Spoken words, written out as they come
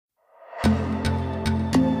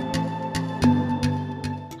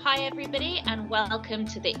everybody, and welcome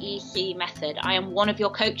to the EC Method. I am one of your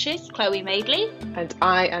coaches, Chloe Madeley. And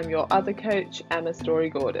I am your other coach, Emma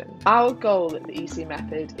Story-Gordon. Our goal at the EC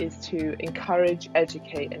Method is to encourage,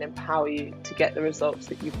 educate, and empower you to get the results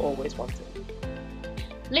that you've always wanted.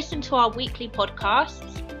 Listen to our weekly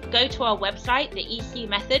podcasts, go to our website,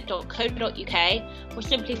 theecmethod.co.uk, or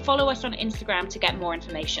simply follow us on Instagram to get more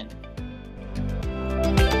information.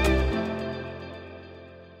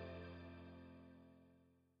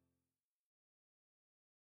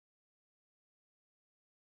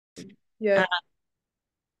 Yeah.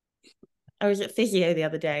 I was at physio the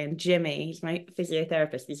other day, and Jimmy, he's my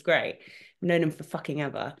physiotherapist, he's great. I've known him for fucking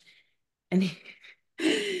ever. And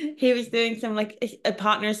he was doing some like a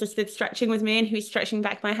partner assisted stretching with me, and he was stretching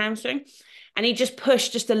back my hamstring. And he just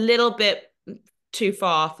pushed just a little bit too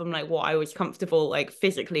far from like what I was comfortable, like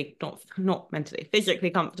physically, not mentally,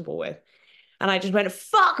 physically comfortable with. And I just went,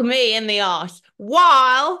 fuck me in the arse,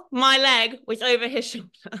 while my leg was over his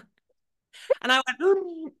shoulder. And I went,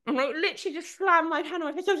 and I literally just slammed my hand on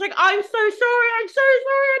my face. I was like, I'm so sorry. I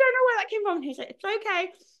don't know where that came from. And he said, it's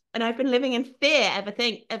okay. And I've been living in fear ever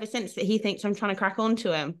since that he thinks I'm trying to crack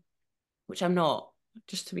onto him, which I'm not,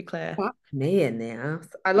 just to be clear. Fuck me in the ass.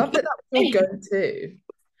 I love that was your go-to.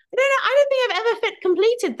 I don't think I've ever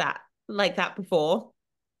completed that like that before.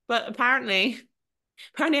 But apparently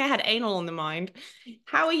I had anal on the mind.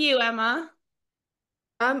 How are you, Emma?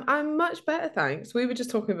 I'm much better, thanks. We were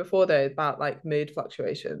just talking before though about like mood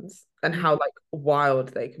fluctuations and how like wild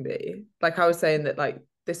they can be. Like I was saying that like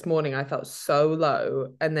this morning I felt so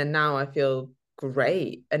low, and then now I feel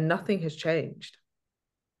great and nothing has changed.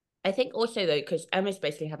 I think also though, because Emma's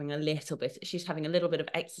basically she's having a little bit of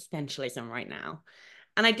existentialism right now.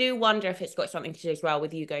 And I do wonder if it's got something to do as well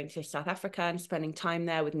with you going to South Africa and spending time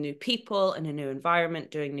there with new people and a new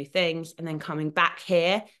environment, doing new things, and then coming back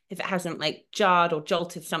here, if it hasn't like jarred or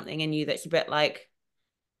jolted something in you that's a bit like,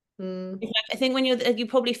 I think when you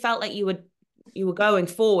probably felt like you were going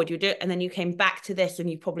forward, you do, and then you came back to this and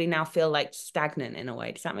you probably now feel like stagnant in a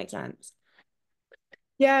way. Does that make sense?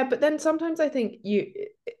 Yeah, but then sometimes I think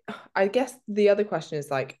I guess the other question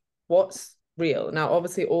is like, what's real? Now,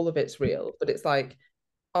 obviously all of it's real, but it's like,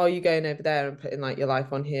 are you going over there and putting like your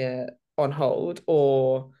life on here on hold,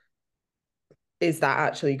 or is that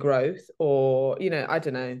actually growth? Or, you know, I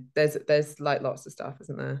don't know. There's like lots of stuff,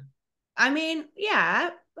 isn't there? I mean,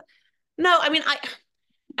 yeah. No, I mean,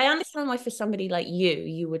 I understand why for somebody like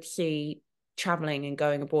you would see traveling and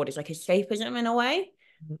going abroad as like escapism in a way.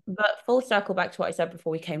 But full circle back to what I said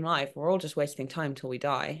before we came live, we're all just wasting time till we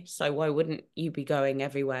die. So why wouldn't you be going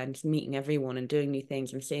everywhere and meeting everyone and doing new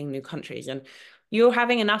things and seeing new countries? And you're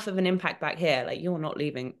having enough of an impact back here. Like you're not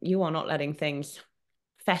leaving, you are not letting things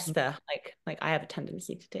fester like I have a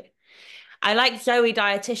tendency to do. I like Zoe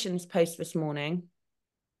Dietitian's post this morning.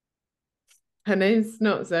 Her name's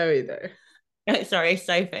not Zoe though. Sorry,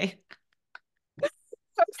 Sophie. I was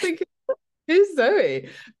thinking, who's Zoe?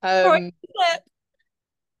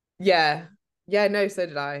 Yeah, no, so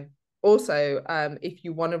did I. Also, if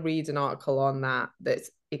you want to read an article on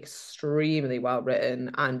that's extremely well written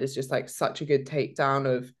and is just like such a good takedown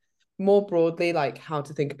of more broadly like how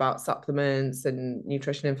to think about supplements and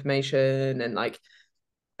nutrition information, and like,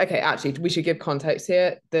 okay, actually we should give context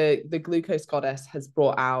here. The Glucose Goddess has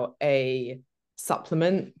brought out a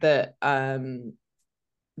supplement that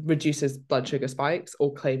reduces blood sugar spikes,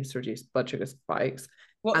 or claims to reduce blood sugar spikes.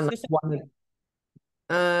 What's like,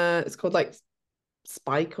 it's called like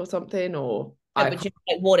Spike or something, or but just,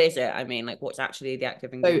 like, what is it? I mean, like, what's actually the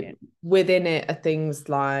active ingredient? So within it are things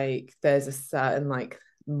like there's a certain like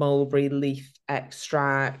mulberry leaf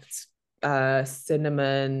extract,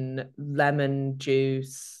 cinnamon, lemon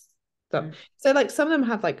juice. So like some of them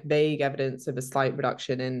have like vague evidence of a slight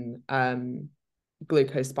reduction in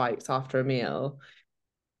glucose spikes after a meal,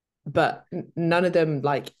 but none of them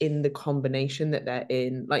like in the combination that they're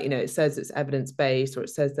in. Like, you know, it says it's evidence-based, or it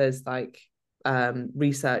says there's like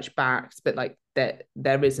research backed, but like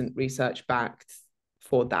there isn't research backed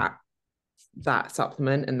for that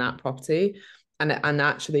supplement and that property. And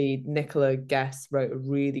actually Nicola Guess wrote a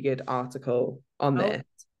really good article on this.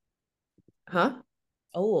 I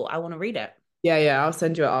want to read it. Yeah, I'll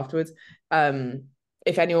send you it afterwards.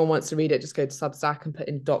 If anyone wants to read it, just go to Substack and put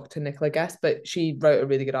in Dr. Nicola Guess. But she wrote a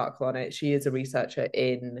really good article on it. She is a researcher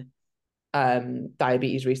in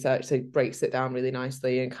diabetes research, so breaks it down really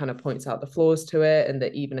nicely and kind of points out the flaws to it, and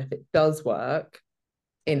that even if it does work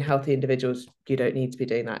in healthy individuals, you don't need to be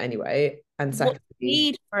doing that anyway. And secondly, what's the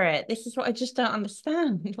need for it? This is what I just don't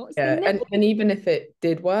understand. And even if it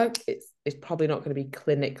did work, it's probably not going to be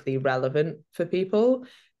clinically relevant for people.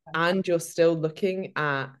 And you're still looking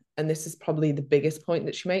at and this is probably the biggest point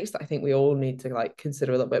that she makes that I think we all need to like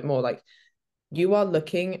consider a little bit more, like you are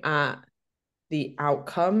looking at the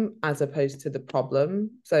outcome as opposed to the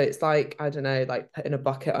problem. So it's like, I don't know, like putting a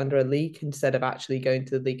bucket under a leak instead of actually going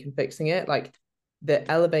to the leak and fixing it. Like the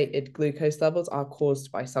elevated glucose levels are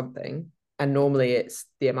caused by something. And normally it's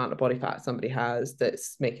the amount of body fat somebody has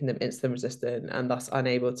that's making them insulin resistant and thus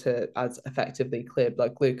unable to as effectively clear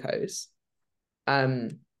blood glucose.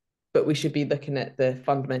 But we should be looking at the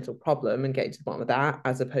fundamental problem and getting to the bottom of that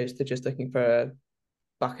as opposed to just looking for a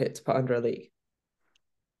bucket to put under a leak.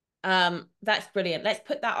 That's brilliant. Let's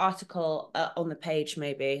put that article on the page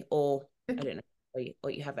maybe, or I don't know, or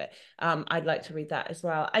you have it. I'd like to read that as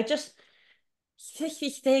well. It's just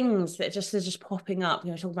these things that are just popping up,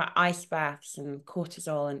 you know, talking about ice baths and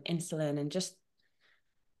cortisol and insulin and just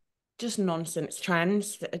nonsense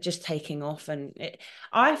trends that are just taking off. And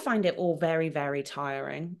I find it all very, very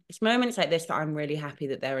tiring. It's moments like this that I'm really happy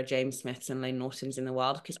that there are James Smiths and Layne Nortons in the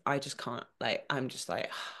world, because I just can't, like, I'm just like,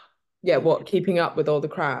 yeah, what, keeping up with all the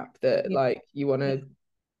crap that yeah. like you want to,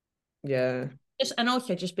 yeah. And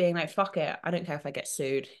also just being like, fuck it, I don't care if I get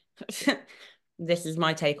sued. This is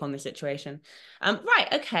my take on the situation. Right,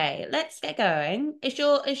 okay, let's get going. Is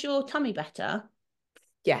your tummy better?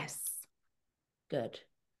 Yes. Good.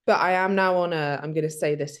 But I am now on I'm going to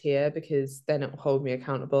say this here because then it will hold me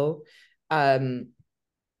accountable. I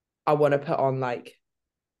want to put on like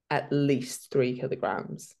at least 3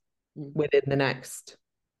 kilograms within the next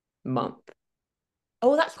month.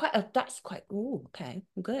 Oh, that's quite, oh, okay,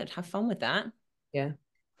 good. Have fun with that. Yeah.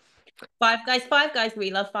 Five Guys. We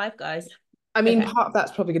love Five Guys. I mean, part of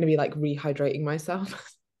that's probably going to be like rehydrating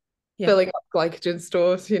myself, filling up glycogen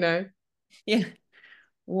stores, you know. Yeah.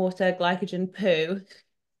 Water, glycogen, poo.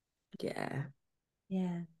 Yeah.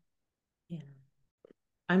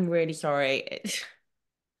 I'm really sorry.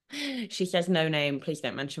 She says no name, please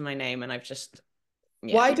don't mention my name, and I've just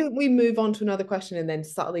Why don't we move on to another question and then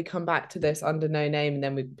subtly come back to this under no name, and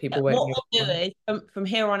then people won't. What we'll do is from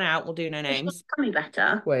here on out we'll do no names. Coming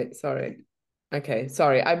better. Wait, sorry. Okay,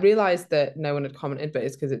 sorry. I realized that no one had commented, but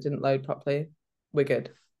it's because it didn't load properly. We're good.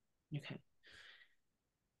 Okay.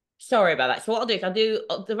 Sorry about that. So what I'll do is I'll do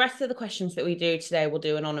the rest of the questions that we do today, we'll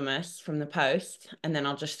do anonymous from the post, and then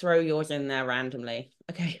I'll just throw yours in there randomly.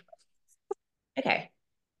 Okay. Okay.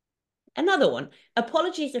 Another one.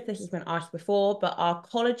 Apologies if this has been asked before, but are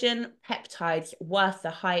collagen peptides worth the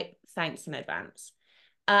hype? Thanks in advance.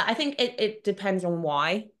 I think it depends on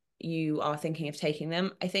why you are thinking of taking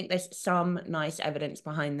them. I think there's some nice evidence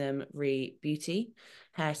behind them re beauty,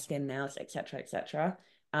 hair, skin, nails, etc., etc.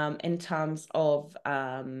 In terms of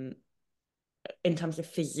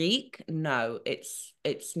physique, no, it's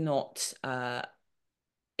not a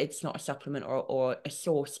supplement or a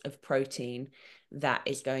source of protein that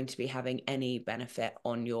is going to be having any benefit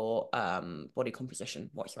on your body composition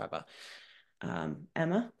whatsoever.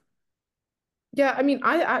 Emma? Yeah, I mean,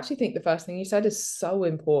 I actually think the first thing you said is so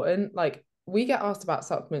important. Like, we get asked about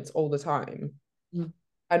supplements all the time.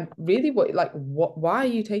 And really, why are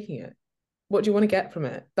you taking it? What do you want to get from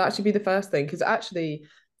it? That should be the first thing. Because actually,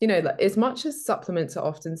 you know, like, as much as supplements are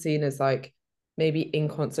often seen as like maybe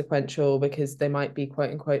inconsequential because they might be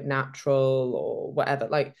quote unquote natural or whatever,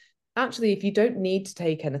 like, actually, if you don't need to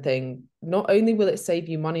take anything, not only will it save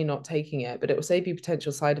you money not taking it, but it will save you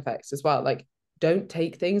potential side effects as well. Like, don't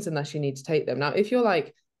take things unless you need to take them. Now, if you're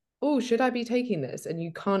like, oh, should I be taking this? And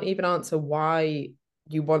you can't even answer why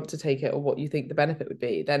you want to take it or what you think the benefit would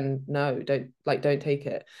be, then no, don't take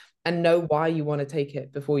it. And know why you want to take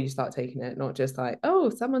it before you start taking it, not just like, oh,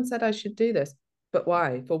 someone said I should do this, but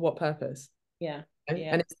why? For what purpose? Yeah. And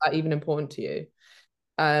is that even important to you?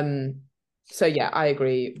 So yeah, I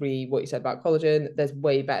agree what you said about collagen. There's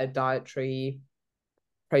way better dietary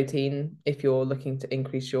protein if you're looking to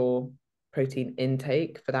increase your protein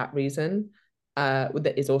intake for that reason.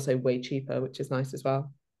 That is also way cheaper, which is nice as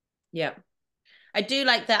well. Yeah. I do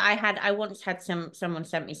like that. I once had someone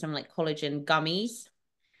sent me some like collagen gummies.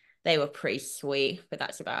 They were pretty sweet, but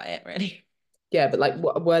that's about it really. Yeah, but like,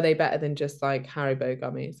 were they better than just like Haribo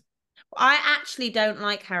gummies? I actually don't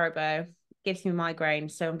like Haribo. It gives me migraine,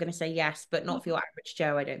 so I'm going to say yes, but not for your average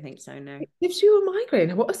Joe. I don't think so, no. It gives you a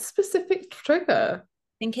migraine? What a specific trigger.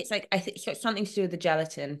 I think it's got something to do with the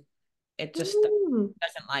gelatin. It just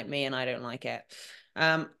doesn't like me and I don't like it.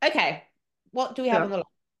 Okay. What do we have on the line?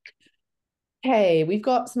 Hey, we've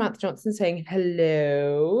got Samantha Johnson saying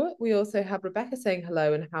hello. We also have Rebecca saying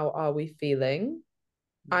hello and how are we feeling?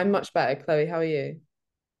 I'm much better. Chloe, how are you?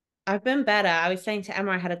 I've been better. I was saying to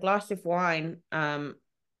Emma, I had a glass of wine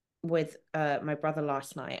with my brother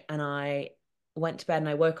last night, and I went to bed and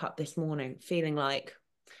I woke up this morning feeling like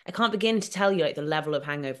I can't begin to tell you like the level of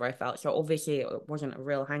hangover I felt. So obviously it wasn't a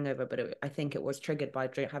real hangover, but I think it was triggered by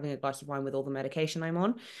having a glass of wine with all the medication I'm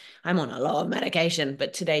on. I'm on a lot of medication,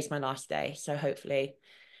 but today's my last day. So hopefully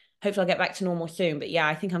I'll get back to normal soon. But yeah,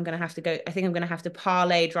 I think I'm going to have to go. I think I'm going to have to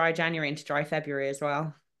parlay dry January into dry February as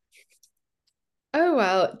well. Oh,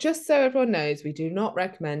 well, just so everyone knows, we do not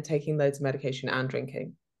recommend taking loads of medication and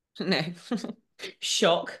drinking. No.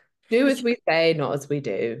 Shock. Do as we say, not as we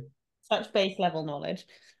do. Such base level knowledge.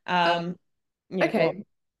 Yeah, okay.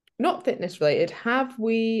 Not fitness related. Have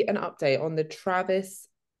we an update on the Travis,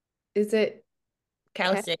 is it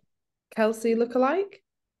Kelsey? Kelsey lookalike?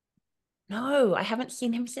 No, I haven't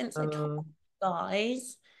seen him since I told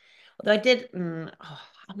guys. Although I did, I'm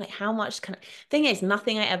like, how much can I? Thing is,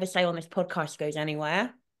 nothing I ever say on this podcast goes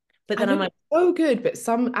anywhere. But then I'm like, oh, good. But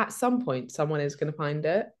at some point, someone is going to find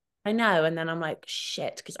it. I know. And then I'm like,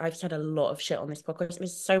 shit, because I've said a lot of shit on this podcast.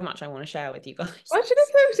 There's so much I want to share with you guys. Imagine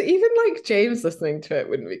if there was even like James listening to it,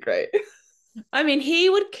 wouldn't be great. I mean, he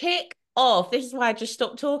would kick off. This is why I just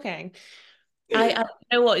stopped talking. I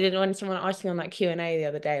you know what? When someone asked me on that Q&A the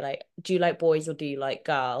other day, like, do you like boys or do you like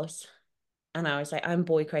girls? And I was like, I'm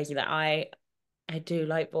boy crazy. That I do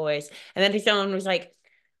like boys. And then someone was like,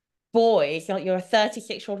 boys, like you're a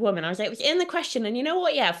 36-year-old woman. I was like, it was in the question. And you know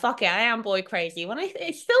what? Yeah, fuck it. I am boy crazy.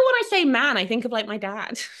 It's still when I say man, I think of like my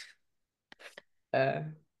dad.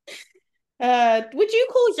 Would you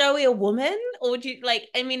call Zoe a woman? Or would you like,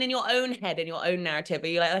 I mean, in your own head, in your own narrative, are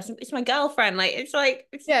you like, it's my girlfriend? Like, it's like,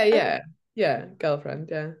 yeah, girlfriend,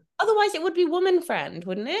 yeah. Otherwise, it would be woman friend,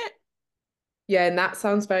 wouldn't it? Yeah, and that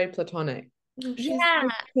sounds very platonic. She's yeah.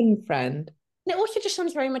 my friend. And it also just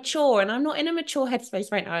sounds very mature, and I'm not in a mature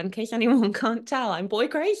headspace right now, in case anyone can't tell. I'm boy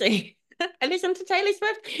crazy. I listen to Taylor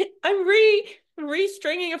Swift. I'm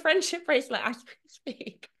restringing a friendship bracelet as we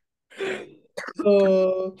speak.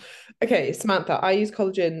 Oh, okay, Samantha, I use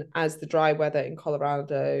collagen as the dry weather in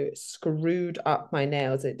Colorado screwed up my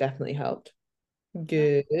nails. It definitely helped.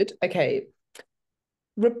 Good. Okay.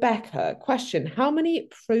 Rebecca, question. How many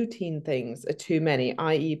protein things are too many,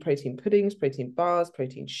 i.e. protein puddings, protein bars,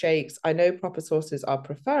 protein shakes? I know proper sources are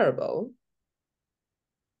preferable.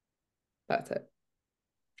 That's it.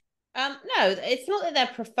 No, it's not that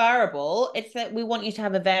they're preferable. It's that we want you to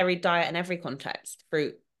have a varied diet in every context: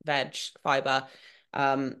 fruit, veg, fiber,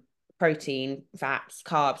 protein, fats,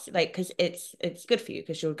 carbs. Like, because it's good for you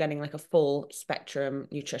because you're getting like a full spectrum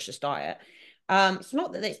nutritious diet. It's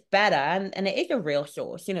not that it's better, and it is a real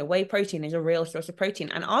source. You know, whey protein is a real source of protein,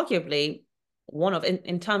 and arguably one of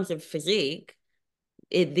in terms of physique,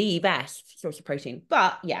 the best source of protein.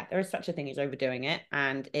 But yeah, there is such a thing as overdoing it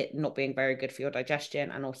and it not being very good for your digestion.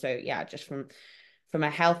 And also, yeah, just from a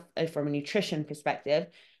health, from a nutrition perspective,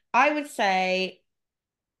 I would say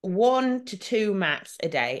 1 to 2 max a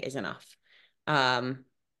day is enough.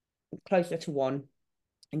 Closer to 1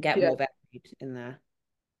 and get more varied in there.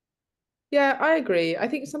 Yeah, I agree. I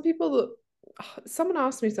think someone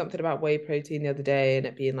asked me something about whey protein the other day and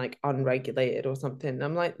it being like unregulated or something. And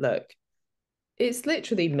I'm like, look, it's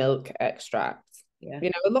literally milk extract. Yeah.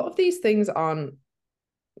 You know, a lot of these things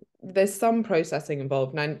there's some processing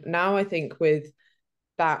involved. Now I think with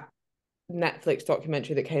that Netflix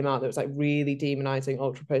documentary that came out that was like really demonizing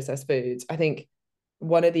ultra processed foods, I think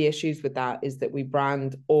one of the issues with that is that we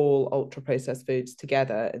brand all ultra processed foods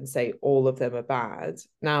together and say all of them are bad.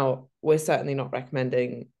 Now, we're certainly not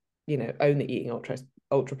recommending, you know, only eating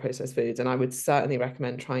ultra processed foods. And I would certainly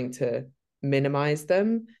recommend trying to minimize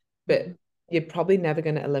them, but you're probably never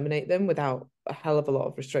going to eliminate them without a hell of a lot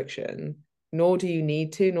of restriction, nor do you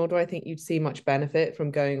need to, nor do I think you'd see much benefit from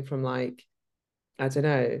going from like, I don't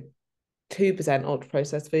know, 2% ultra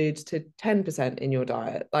processed foods to 10% in your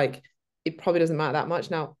diet. Like, it probably doesn't matter that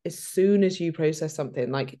much. Now, as soon as you process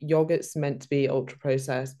something, like yogurt's meant to be ultra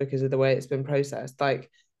processed because of the way it's been processed,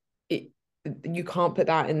 like you can't put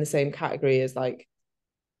that in the same category as like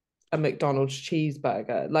a McDonald's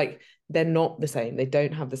cheeseburger. Like, they're not the same. They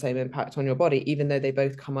don't have the same impact on your body, even though they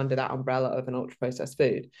both come under that umbrella of an ultra processed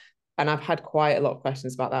food. And I've had quite a lot of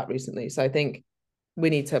questions about that recently. So I think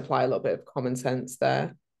we need to apply a little bit of common sense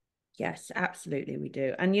there. Yes, absolutely, we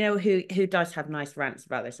do. And you know who does have nice rants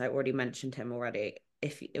about this? I already mentioned him already.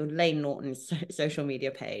 If Lane Norton's social media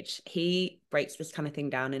page, he breaks this kind of thing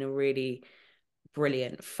down in a really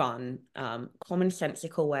brilliant, fun,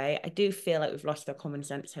 commonsensical way. I do feel like we've lost our common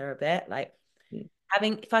sense here a bit. Like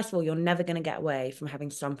having, first of all, you're never going to get away from having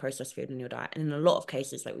some processed food in your diet. And in a lot of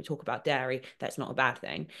cases, like we talk about dairy, that's not a bad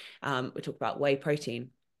thing. We talk about whey protein,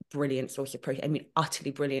 brilliant source of protein. I mean,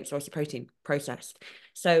 utterly brilliant source of protein, processed.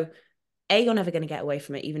 So you're never going to get away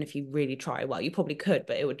from it, even if you really try. Well, you probably could,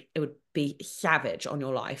 but it would be savage on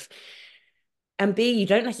your life. And B, you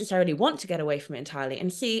don't necessarily want to get away from it entirely.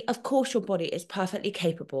 And C, of course, your body is perfectly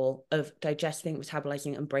capable of digesting,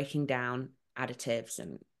 metabolizing, and breaking down additives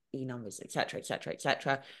and E numbers, etc., etc.,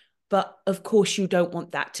 etc. But of course, you don't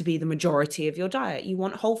want that to be the majority of your diet. You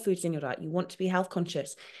want whole foods in your diet. You want to be health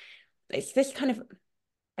conscious. It's this kind of,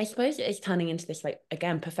 I suppose it is turning into this, like,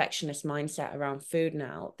 again, perfectionist mindset around food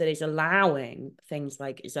now that is allowing things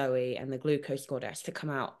like Zoe and the glucose goddess to come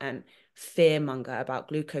out and fearmonger about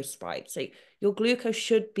glucose spikes. So your glucose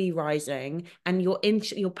should be rising, and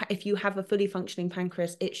if you have a fully functioning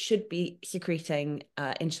pancreas, it should be secreting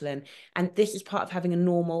insulin. And this is part of having a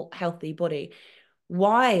normal, healthy body.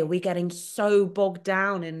 Why are we getting so bogged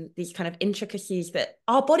down in these kind of intricacies that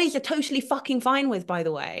our bodies are totally fucking fine with, by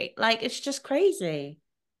the way? Like, it's just crazy.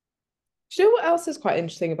 Do you know what else is quite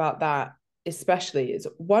interesting about that, especially, is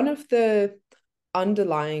one of the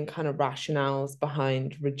underlying kind of rationales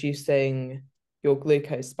behind reducing your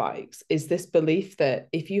glucose spikes is this belief that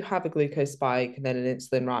if you have a glucose spike and then an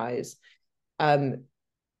insulin rise,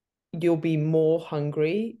 you'll be more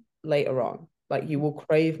hungry later on. Like, you will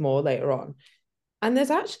crave more later on. And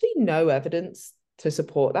there's actually no evidence to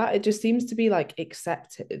support that. It just seems to be like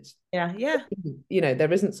accepted. Yeah. You know,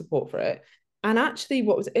 there isn't support for it. And actually,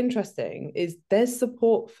 what was interesting is there's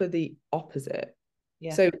support for the opposite.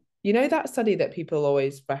 Yeah. So, you know, that study that people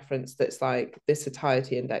always reference that's like this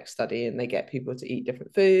satiety index study, and they get people to eat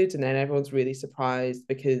different foods, and then everyone's really surprised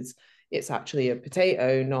because it's actually a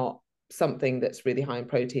potato, not something that's really high in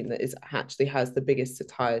protein, that is actually has the biggest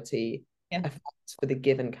satiety effect for the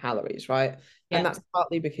given calories, right? And that's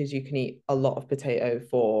partly because you can eat a lot of potato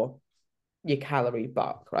for your calorie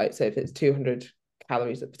buck, right? So if it's 200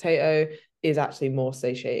 calories of potato, is actually more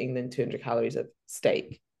satiating than 200 calories of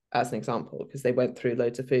steak, as an example, because they went through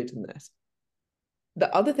loads of food in this.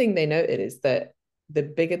 The other thing they noted is that the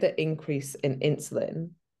bigger the increase in insulin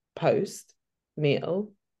post meal,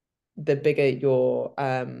 the bigger your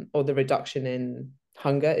or the reduction in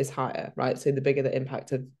hunger is higher, right? So the bigger the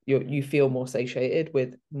impact of you feel more satiated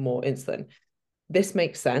with more insulin. This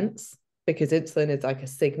makes sense because insulin is like a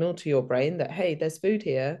signal to your brain that, hey, there's food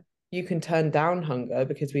here. You can turn down hunger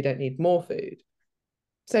because we don't need more food.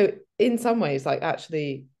 So in some ways, like,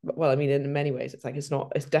 actually, well, I mean, in many ways, it's like it's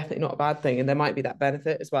definitely not a bad thing. And there might be that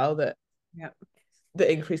benefit as well, that the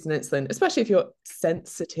increase in insulin, especially if you're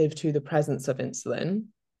sensitive to the presence of insulin,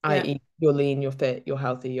 i.e. you're lean, you're fit, you're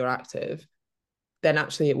healthy, you're active, then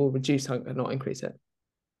actually it will reduce hunger, not increase it.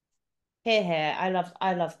 Here. I love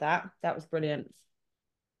that. That was brilliant.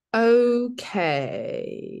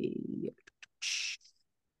 Okay.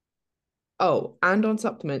 Oh, and on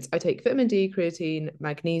supplements, I take vitamin D, creatine,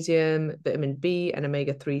 magnesium, vitamin B, and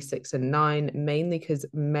omega-3, 6, and 9, mainly because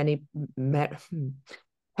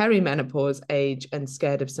perimenopause, age, and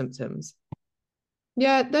scared of symptoms.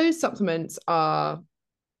 Yeah, those supplements are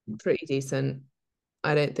pretty decent.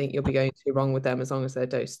 I don't think you'll be going too wrong with them as long as they're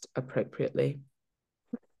dosed appropriately.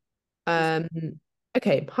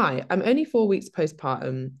 Okay, hi. I'm only 4 weeks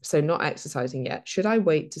postpartum, so not exercising yet. Should I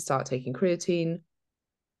wait to start taking creatine,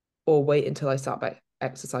 or wait until I start back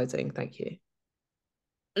exercising? Thank you.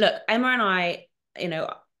 Look, Emma and I,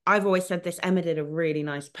 I've always said this. Emma did a really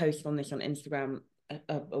nice post on this on Instagram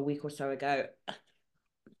a week or so ago.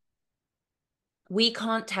 We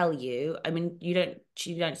can't tell you. I mean, you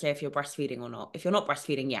don't say if you're breastfeeding or not. If you're not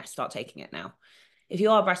breastfeeding, yes, start taking it now. If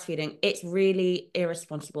you are breastfeeding, it's really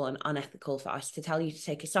irresponsible and unethical for us to tell you to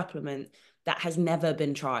take a supplement that has never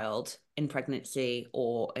been trialed in pregnancy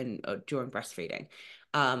or during breastfeeding.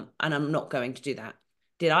 And I'm not going to do that.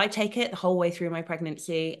 Did I take it the whole way through my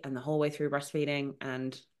pregnancy and the whole way through breastfeeding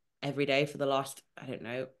and every day for the last,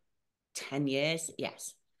 10 years?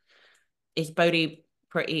 Yes. Is Bodhi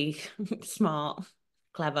pretty smart,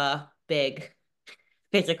 clever, big,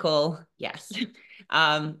 physical? Yes.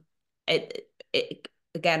 Again,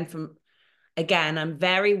 I'm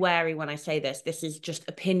very wary when I say this. This is just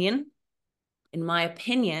opinion. In my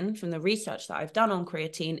opinion, from the research that I've done on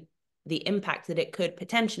creatine, the impact that it could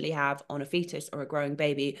potentially have on a fetus or a growing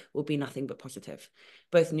baby will be nothing but positive,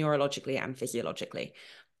 both neurologically and physiologically.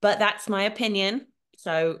 But that's my opinion.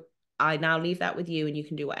 So I now leave that with you, and you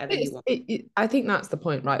can do whatever you want. I think that's the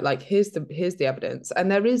point, right? Like, here's the evidence, and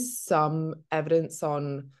there is some evidence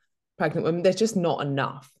on pregnant women. There's just not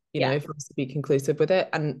enough, you know, for us to be conclusive with it,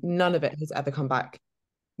 and none of it has ever come back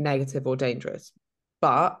negative or dangerous.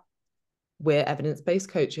 But we're evidence-based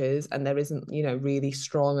coaches, and there isn't, really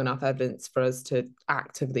strong enough evidence for us to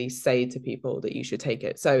actively say to people that you should take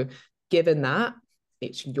it. So given that,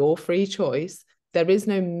 it's your free choice. There is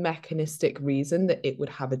no mechanistic reason that it would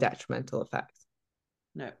have a detrimental effect.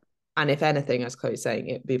 No. And if anything, as Chloe's saying,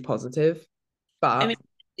 it'd be positive. But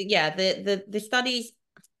yeah, the studies,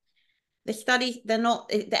 they're not,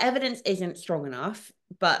 the evidence isn't strong enough,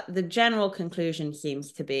 but the general conclusion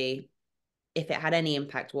seems to be, if it had any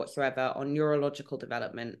impact whatsoever on neurological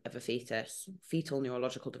development of a fetus, fetal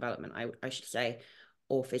neurological development, I should say,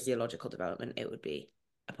 or physiological development, it would be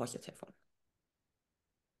a positive one.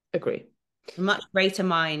 Agree. Much greater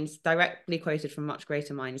minds, directly quoted from much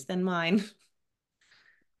greater minds than mine.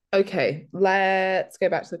 Okay, let's go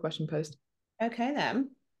back to the question post. Okay, then.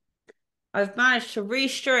 I've managed to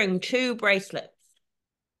restring 2 bracelets.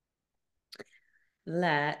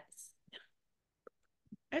 Let's.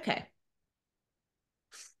 Okay.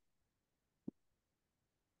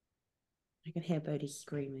 I can hear Bodhi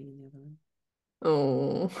screaming in the other room.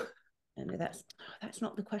 Oh. No, that's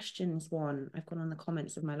not the questions one. I've gone on the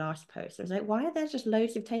comments of my last post. I was like, why are there just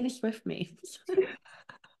loads of Taylor Swift memes?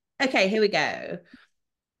 Okay, here we go.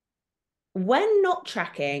 When not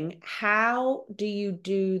tracking, how do you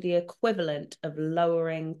do the equivalent of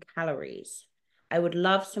lowering calories? I would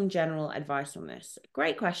love some general advice on this.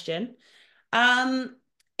 Great question.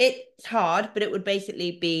 It's hard, but it would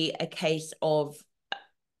basically be a case of,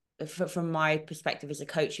 from my perspective as a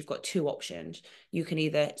coach, you've got 2 options. You can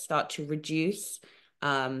either start to reduce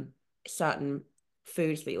certain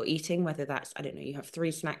foods that you're eating, whether that's, I don't know, you have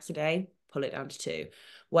 3 snacks a day, pull it down to 2.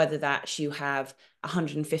 Whether that's you have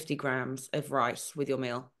 150 grams of rice with your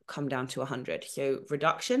meal, come down to 100. So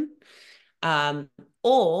reduction,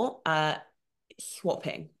 or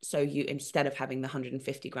swapping. So you, instead of having the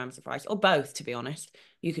 150 grams of rice, or both, to be honest,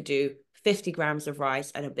 you could do 50 grams of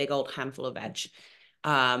rice and a big old handful of veg.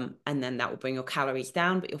 And then that will bring your calories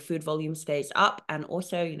down, but your food volume stays up. And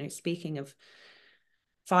also, you know, speaking of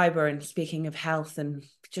fiber and speaking of health, and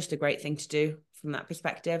just a great thing to do from that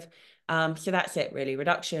perspective. So that's it, really,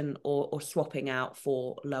 reduction or swapping out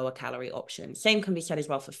for lower calorie options. Same can be said as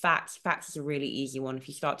well for fats. Fats is a really easy one. If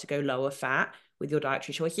you start to go lower fat with your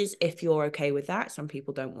dietary choices, if you're okay with that, some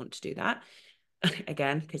people don't want to do that,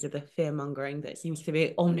 again, because of the fear mongering that seems to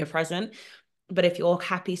be omnipresent. But if you're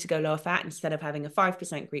happy to go lower fat, instead of having a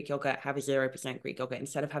 5% Greek yogurt, have a 0% Greek yogurt.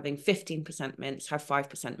 Instead of having 15% mince, have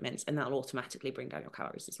 5% mince, and that'll automatically bring down your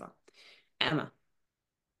calories as well. Emma.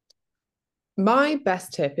 My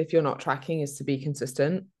best tip, if you're not tracking, is to be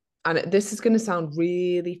consistent. And this is going to sound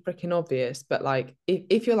really freaking obvious, but like,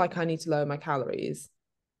 if you're like, I need to lower my calories,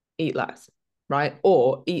 eat less, right?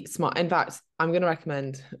 Or eat smart. In fact, I'm going to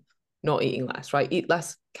recommend not eating less, right? Eat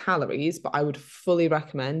less calories, but I would fully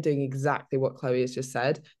recommend doing exactly what Chloe has just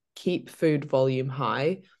said. Keep food volume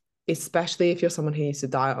high, especially if you're someone who needs to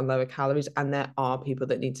diet on lower calories. And there are people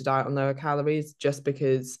that need to diet on lower calories. Just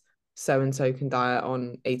because so-and-so can diet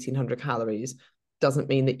on 1,800 calories doesn't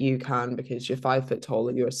mean that you can, because you're 5 foot tall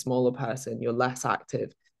and you're a smaller person, you're less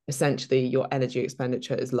active. Essentially, your energy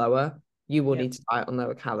expenditure is lower. You will need to diet on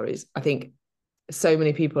lower calories. I think so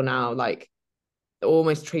many people now like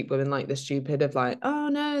almost treat women like the stupid of like, oh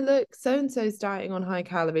no, look, so-and-so's dieting on high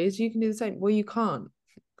calories, you can do the same. Well, you can't,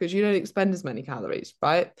 because you don't expend as many calories,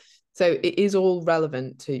 right? So it is all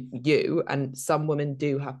relevant to you. And some women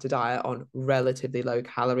do have to diet on relatively low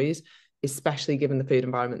calories, especially given the food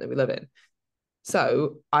environment that we live in.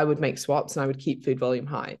 So I would make swaps and I would keep food volume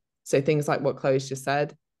high. So things like what Chloe's just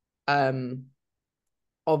said,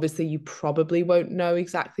 obviously you probably won't know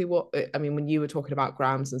exactly what, I mean, when you were talking about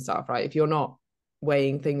grams and stuff, right? If you're not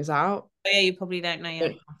weighing things out, yeah, you probably don't know yet. You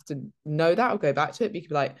don't have to know that or go back to it. But you could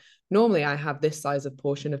be like, normally I have this size of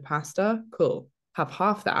portion of pasta. Cool. Have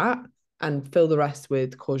half that and fill the rest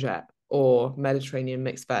with courgette or Mediterranean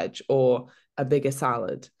mixed veg or a bigger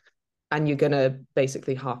salad. And you're going to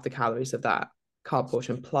basically half the calories of that carb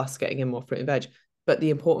portion plus getting in more fruit and veg. But the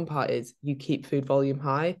important part is you keep food volume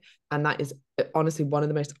high. And that is honestly one of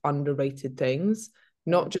the most underrated things,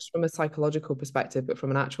 not just from a psychological perspective, but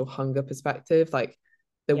from an actual hunger perspective. Like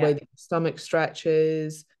the way that your stomach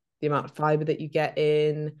stretches, the amount of fiber that you get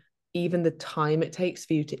in, even the time it takes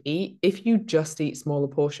for you to eat. If you just eat smaller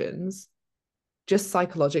portions, just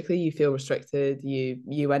psychologically you feel restricted.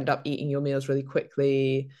 You end up eating your meals really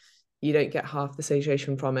quickly. You don't get half the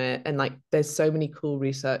satiation from it. And like there's so many cool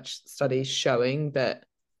research studies showing that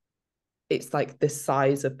it's like the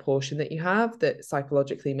size of portion that you have that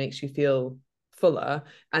psychologically makes you feel fuller,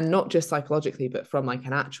 and not just psychologically, but from like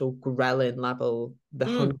an actual ghrelin level, the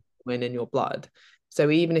hunger in your blood. So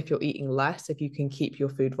even if you're eating less, if you can keep your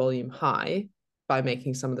food volume high by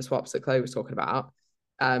making some of the swaps that Chloe was talking about,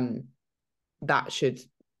 that should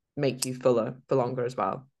make you fuller for longer as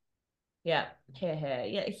well. Yeah, here.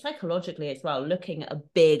 Yeah, psychologically as well, looking at a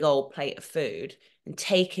big old plate of food and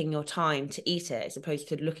taking your time to eat it, as opposed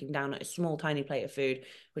to looking down at a small, tiny plate of food,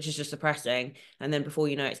 which is just depressing. And then before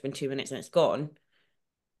you know it, it's been 2 minutes and it's gone.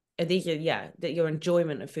 these are, yeah, that your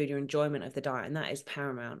enjoyment of food, your enjoyment of the diet, and that is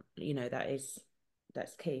paramount. You know, that's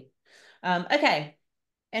key. Okay.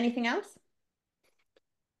 Anything else?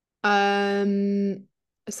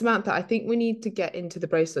 Samantha, I think we need to get into the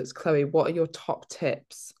bracelets. Chloe, what are your top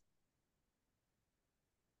tips?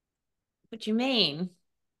 What do you mean?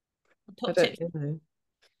 I Top don't tips. know.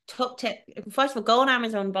 Top tip. First of all, go on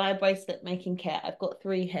Amazon, buy a bracelet making kit. I've got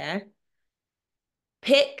 3 here.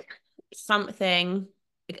 Pick something.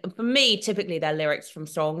 For me, typically they're lyrics from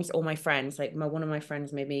songs or my friends. Like one of my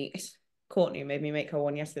friends Courtney made me make her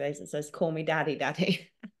one yesterday that says, "Call me daddy, daddy."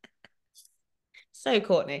 So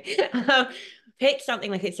Courtney. Pick something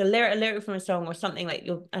like it's a lyric from a song or something like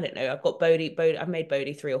I don't know, I've got Bodhi, I've made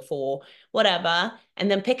Bodhi 3 or 4, whatever. And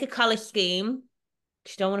then pick a color scheme.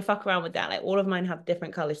 You don't want to fuck around with that. Like all of mine have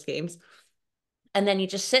different color schemes. And then you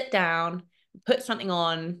just sit down, put something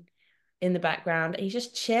on in the background, and you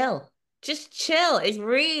just chill. Just chill. It's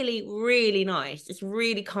really, really nice. It's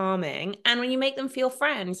really calming. And when you make them feel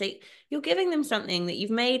friends, you're giving them something that you've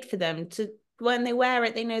made for them to, when they wear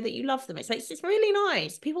it, they know that you love them. It's like, it's really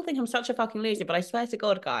nice. People think I'm such a fucking loser, but I swear to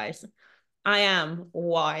God, guys, I am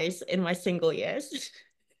wise in my single years.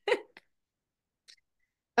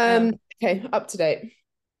 Okay, up to date.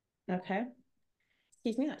 Okay.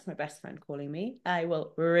 Excuse me, that's my best friend calling me. I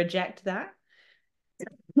will reject that.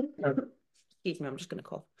 Excuse me, I'm just going to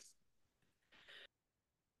cough.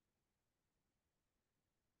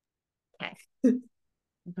 Okay.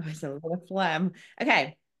 There's a lot of phlegm.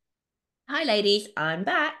 Okay. Hi, ladies. I'm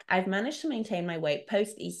back. I've managed to maintain my weight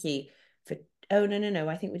post EC for, oh, no.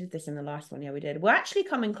 I think we did this in the last one. Yeah, we did. We're actually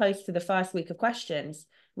coming close to the first week of questions.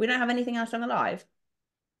 We don't have anything else on the live?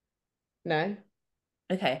 No.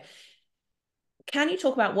 Okay. Can you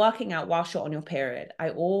talk about working out whilst you're on your period? I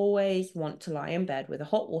always want to lie in bed with a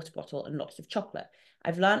hot water bottle and lots of chocolate.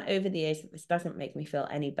 I've learned over the years that this doesn't make me feel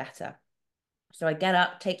any better. So I get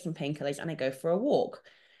up, take some painkillers, and I go for a walk.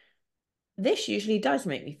 This usually does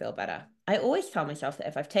make me feel better. I always tell myself that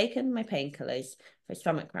if I've taken my painkillers for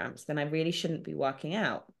stomach cramps, then I really shouldn't be working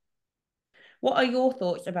out. What are your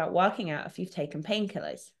thoughts about working out if you've taken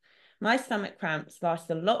painkillers? My stomach cramps last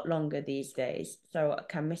a lot longer these days, so I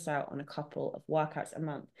can miss out on a couple of workouts a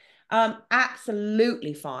month.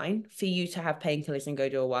 Absolutely fine for you to have painkillers and go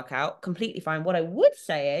do a workout. Completely fine. What I would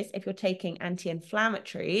say is if you're taking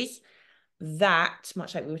anti-inflammatories, that,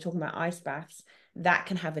 much like we were talking about ice baths, that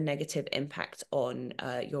can have a negative impact on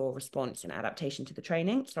your response and adaptation to the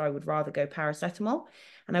training. So I would rather go paracetamol.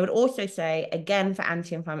 And I would also say, again, for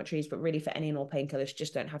anti-inflammatories, but really for any and all painkillers,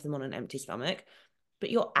 just don't have them on an empty stomach. But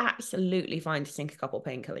you're absolutely fine to sink a couple of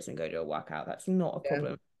painkillers and go do a workout. That's not a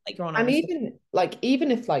problem. Like you're on And Amazon.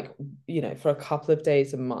 even if like, you know, for a couple of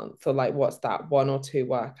days a month or like what's that, 1 or 2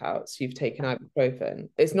 workouts you've taken ibuprofen,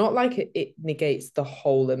 it's not like it negates the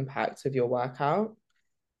whole impact of your workout.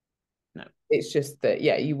 No. It's just that,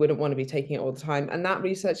 yeah, you wouldn't want to be taking it all the time. And that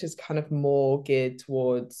research is kind of more geared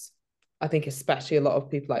towards, I think, especially a lot of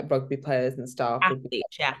people like rugby players and stuff would be,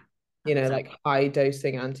 Athletes, yeah. you know, 100%. like high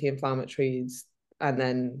dosing anti-inflammatories and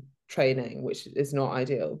then training, which is not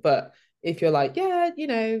ideal. But if you're like, yeah, you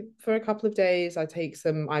know, for a couple of days, I take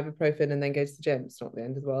some ibuprofen and then go to the gym, it's not the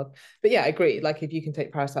end of the world. But yeah, I agree. Like if you can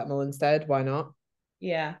take paracetamol instead, why not?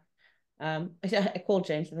 Yeah. I called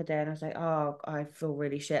James the other day and I was like, oh, I feel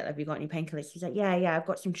really shit. Have you got any painkillers? He's like, yeah, I've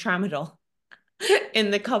got some tramadol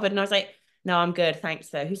in the cupboard. And I was like, no, I'm good. Thanks,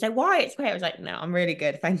 though. He's like, why? It's great. I was like, no, I'm really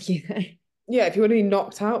good. Thank you. Yeah, if you want to be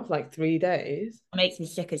knocked out for like 3 days. It makes me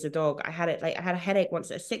sick as a dog. I had a headache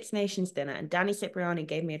once at a Six Nations dinner and Danny Cipriani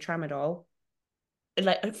gave me a tramadol.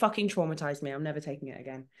 It fucking traumatized me. I'm never taking it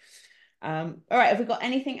again. All right. Have we got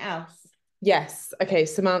anything else? Yes. Okay,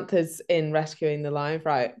 Samantha's in rescuing the live.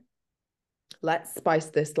 Right. Let's spice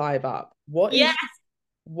this live up. What is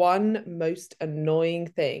one most annoying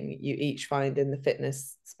thing you each find in the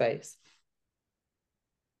fitness space?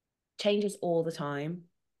 Changes all the time.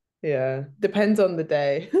 Yeah, depends on the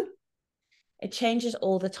day. It changes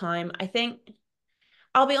all the time. I think,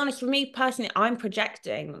 I'll be honest, for me personally, I'm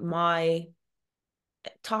projecting my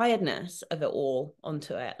tiredness of it all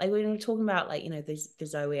onto it. Like when we're talking about like, you know, the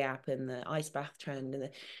Zoe app and the ice bath trend and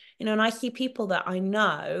the, you know, and I see people that I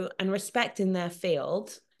know and respect in their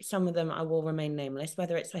field. Some of them I will remain nameless,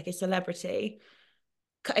 whether it's like a celebrity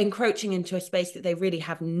encroaching into a space that they really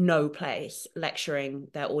have no place lecturing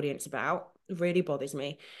their audience about. It really bothers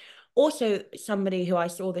me. Also, somebody who I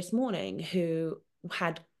saw this morning who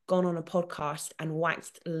had gone on a podcast and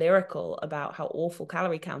waxed lyrical about how awful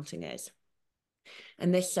calorie counting is.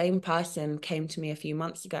 And this same person came to me a few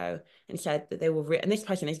months ago and said that they were, and this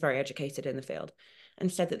person is very educated in the field, and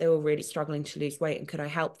said that they were really struggling to lose weight and could I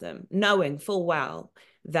help them, knowing full well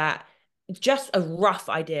that just a rough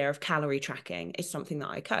idea of calorie tracking is something that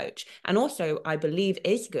I coach. And also I believe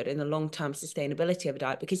is good in the long-term sustainability of a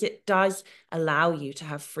diet, because it does allow you to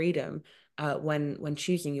have freedom when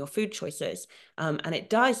choosing your food choices. And it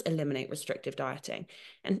does eliminate restrictive dieting.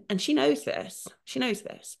 And she knows this. She knows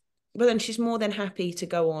this. But then she's more than happy to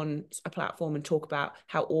go on a platform and talk about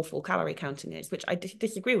how awful calorie counting is, which I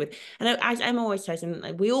disagree with. And as Emma always says,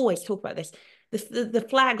 and we always talk about this, the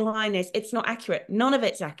flag line is it's not accurate. None of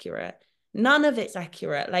it's accurate. None of it's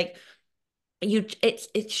accurate. Like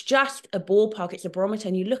it's just a ballpark, it's a barometer.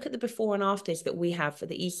 And you look at the before and afters that we have for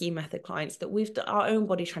the EC method clients, that we've done our own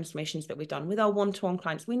body transformations that we've done with our one-to-one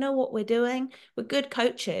clients. We know what we're doing. We're good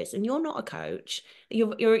coaches, and you're not a coach.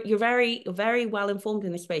 You're very well informed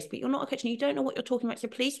in this space, but you're not a coach and you don't know what you're talking about. So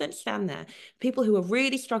please don't stand there. People who are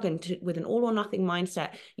really struggling with an all or nothing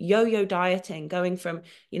mindset, yo-yo dieting, going from,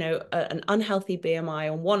 you know, an unhealthy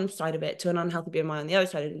BMI on one side of it to an unhealthy BMI on the other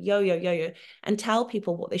side of it, yo-yo, and tell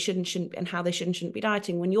people what they should and shouldn't, and how they should and shouldn't be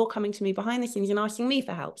dieting, when you're coming to me behind the scenes and asking me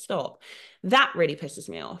for help. Stop. That really pisses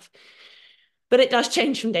me off. But it does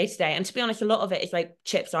change from day to day. And to be honest, a lot of it is like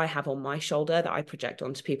chips I have on my shoulder that I project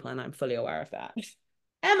onto people, and I'm fully aware of that.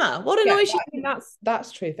 Emma, what annoys you? I mean,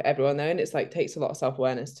 that's true for everyone though, and it's like takes a lot of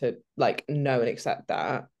self-awareness to like know and accept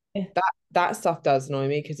that. Yeah. That stuff does annoy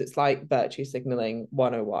me, because it's like virtue signaling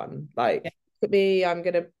 101. Like, Yeah. Look at me, I'm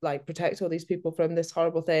gonna like protect all these people from this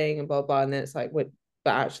horrible thing and blah blah. And then it's like, what?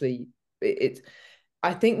 But actually, it's.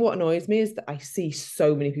 I think what annoys me is that I see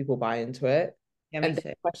so many people buy into it, Yeah, and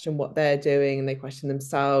they question what they're doing, and they question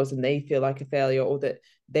themselves, and they feel like a failure, or that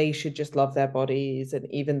they should just love their bodies. And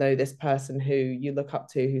even though this person who you look up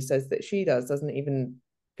to, who says that she doesn't even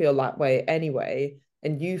feel that way anyway,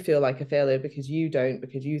 and you feel like a failure because you don't,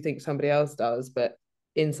 because you think somebody else does, but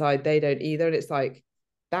inside they don't either. And it's like,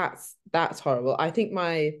 that's horrible. I think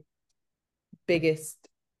my biggest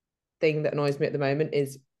thing that annoys me at the moment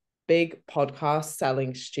is big podcasts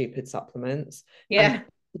selling stupid supplements. Yeah. And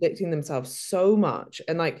predicting themselves so much.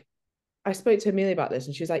 And like, I spoke to Amelia about this,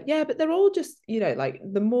 and she's like, yeah, but they're all just, you know, like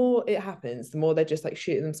the more it happens, the more they're just like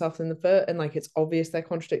shooting themselves in the foot, and like it's obvious they're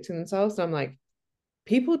contradicting themselves. And I'm like,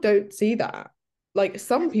 people don't see that. Like,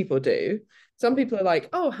 some people do. Some people are like,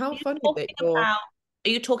 oh, how funny that you're. Are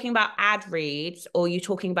you talking about ad reads, or are you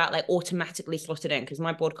talking about like automatically slotted in? Because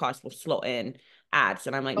my broadcast will slot in ads,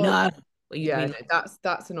 and I'm like, no. Yeah, no,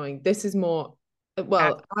 that's annoying. This is more,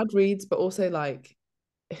 well, ad reads, but also like,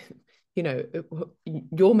 you know,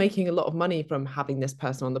 you're making a lot of money from having this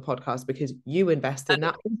person on the podcast because you invest in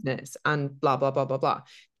that business and blah blah blah blah blah.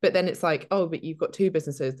 But then it's like, oh, but you've got two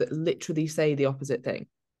businesses that literally say the opposite thing.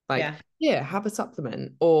 Like, yeah, have a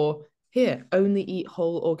supplement, or here, only eat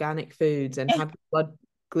whole organic foods and have blood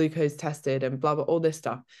glucose tested and blah blah, all this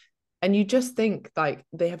stuff. And you just think like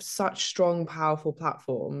they have such strong, powerful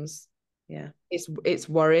platforms. Yeah, it's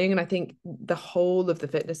worrying. And I think the whole of the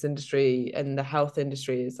fitness industry and the health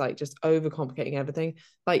industry is like just overcomplicating everything.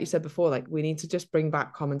 Like you said before, like we need to just bring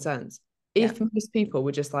back common sense. If most people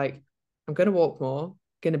were just like, I'm going to walk more,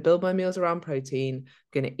 going to build my meals around protein,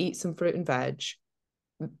 going to eat some fruit and veg,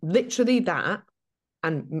 literally that.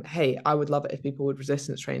 And hey, I would love it if people would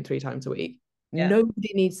resistance train 3 times a week.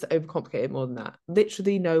 Nobody needs to overcomplicate it more than that.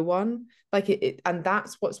 Literally no one. Like it, and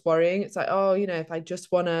that's what's worrying. It's like, oh, you know, if I just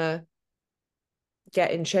want to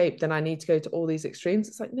get in shape, then I need to go to all these extremes.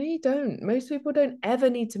 It's like, no, you don't. Most people don't ever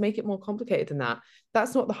need to make it more complicated than that.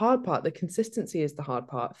 That's not the hard part. The consistency is the hard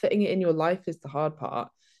part. Fitting it in your life is the hard part.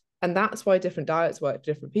 And that's why different diets work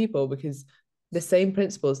for different people, because the same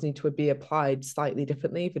principles need to be applied slightly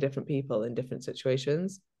differently for different people in different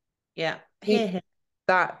situations. Yeah.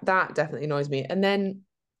 That definitely annoys me. And then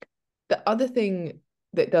the other thing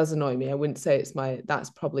that does annoy me, I wouldn't say that's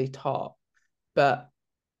probably top, but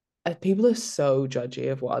people are so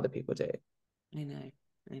judgy of what other people do. I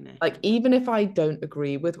know. Like, even if I don't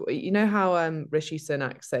agree with, you know how Rishi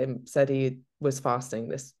Sunak said he was fasting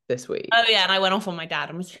this week. Oh yeah, and I went off on my dad.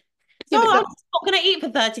 I'm not gonna eat for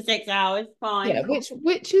 36 hours. Fine. Yeah,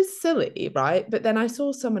 which is silly, right? But then I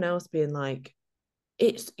saw someone else being like,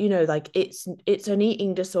 it's, you know, like it's an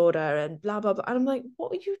eating disorder and blah blah blah. And I'm like,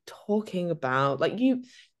 what are you talking about? Like,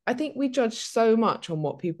 I think we judge so much on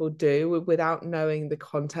what people do without knowing the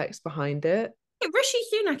context behind it. Rishi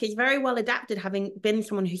Sunak is very well adapted, having been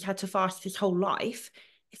someone who's had to fast his whole life.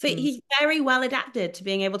 He's very well adapted to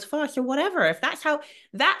being able to fast. So whatever, if that's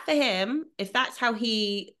how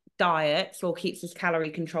he diets or keeps his calorie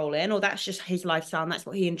control in, or that's just his lifestyle and that's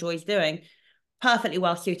what he enjoys doing, perfectly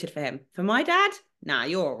well suited for him. For my dad, nah,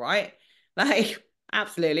 you're all right. Like,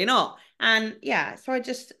 absolutely not. And yeah, so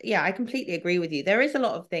I completely agree with you. There is a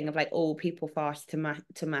lot of thing of like, oh, people fast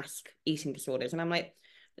to mask eating disorders. And I'm like,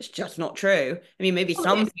 It's just not true. I mean, maybe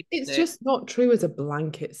some people it's do. just not true as a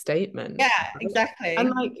blanket statement. Yeah, exactly. And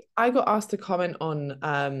like I got asked to comment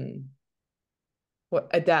on what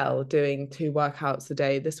Adele doing 2 workouts a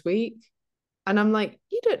day this week. And I'm like,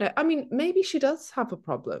 you don't know. I mean, maybe she does have a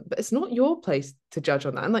problem, but it's not your place to judge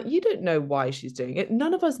on that. And like, you don't know why she's doing it.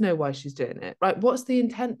 None of us know why she's doing it, right? What's the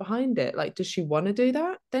intent behind it? Like, does she want to do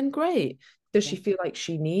that? Then great. Does she feel like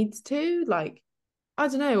she needs to? Like, I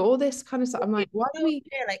don't know, all this kind of stuff. I'm like, why do we?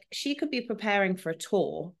 Yeah, like she could be preparing for a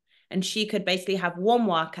tour and she could basically have one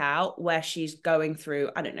workout where she's going through,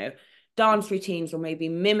 I don't know, dance routines or maybe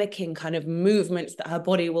mimicking kind of movements that her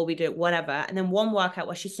body will be doing, whatever. And then one workout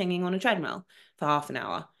where she's singing on a treadmill for half an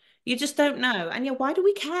hour. You just don't know. And yeah, why do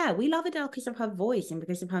we care? We love Adele because of her voice and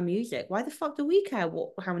because of her music. Why the fuck do we care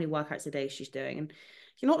how many workouts a day she's doing? And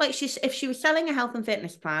it's not like if she was selling a health and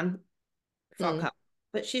fitness plan, fuck her.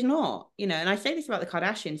 But she's not, and I say this about the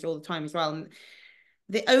Kardashians all the time as well. And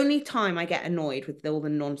the only time I get annoyed with all the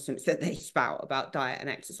nonsense that they spout about diet and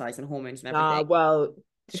exercise and hormones and everything. Well,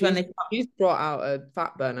 when she's brought out a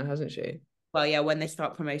fat burner, hasn't she? Well, yeah, when they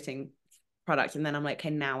start promoting products, and then I'm like, okay,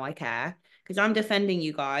 now I care. Because I'm defending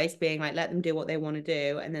you guys, being like, let them do what they want to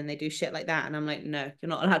do, and then they do shit like that. And I'm like, no, you're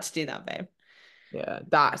not allowed to do that, babe. Yeah,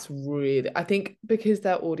 that's really, I think because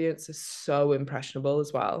their audience is so impressionable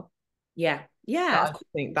as well. Yeah. I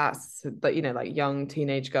think that's like, like young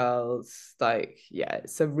teenage girls, like, yeah,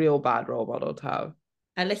 it's a real bad role model to have.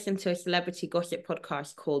 I listened to a celebrity gossip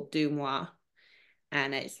podcast called Do Moi,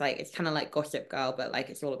 and it's kind of like Gossip Girl, but like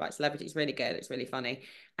it's all about celebrities. It's really good. It's really funny.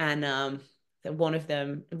 And one of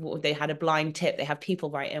them, they had a blind tip. They have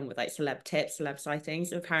people write in with like celeb tips, celeb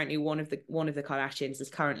sightings. Apparently one of the Kardashians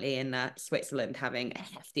is currently in Switzerland having a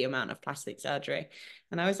hefty amount of plastic surgery.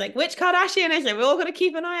 And I was like, which Kardashian is it? We're all going to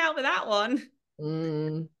keep an eye out for that one.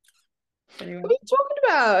 Anyway. What are you talking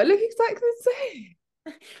about? I look exactly the same.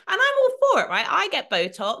 And I'm all for it, right? I get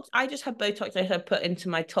Botox. I just had Botox I had put into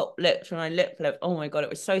my top lips when I lip flip. Oh my God, it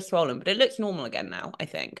was so swollen, but it looks normal again now, I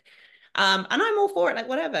think. And I'm all for it, like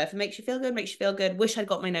whatever. If it makes you feel good, makes you feel good. Wish I'd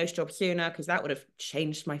got my nose job sooner because that would have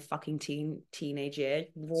changed my fucking teenage years,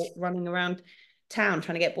 running around town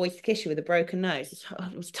trying to get boys to kiss you with a broken nose.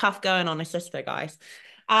 It was tough going on a sister, guys.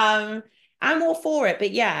 I'm all for it, but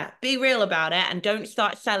yeah, be real about it and don't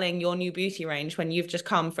start selling your new beauty range when you've just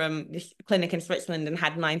come from this clinic in Switzerland and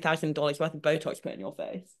had $9,000 worth of Botox put in your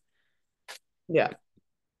face. Yeah.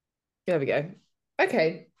 There we go.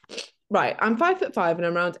 Okay. Right. I'm 5'5" and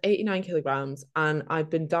I'm around 89 kilograms, and I've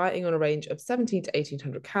been dieting on a range of 17 to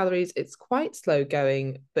 1800 calories. It's quite slow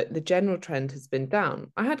going, but the general trend has been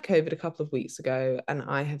down. I had COVID a couple of weeks ago and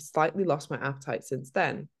I have slightly lost my appetite since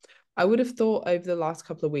then. I would have thought over the last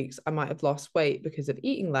couple of weeks I might have lost weight because of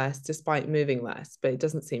eating less despite moving less, but it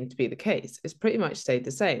doesn't seem to be the case. It's pretty much stayed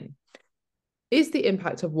the same. Is the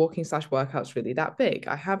impact of walking/workouts really that big?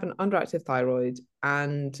 I have an underactive thyroid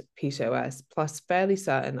and PCOS, plus fairly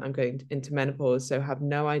certain I'm going into menopause, so have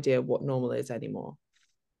no idea what normal is anymore.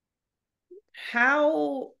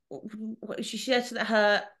 She said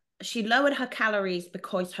that she lowered her calories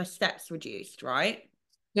because her steps reduced, right?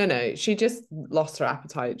 No, she just lost her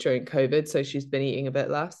appetite during COVID, so she's been eating a bit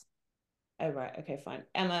less. Oh, right. Okay, fine.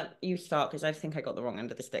 Emma, you start because I think I got the wrong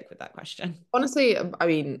end of the stick with that question. Honestly, I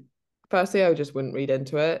mean, firstly, I just wouldn't read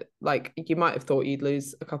into it. Like, you might have thought you'd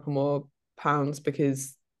lose a couple more pounds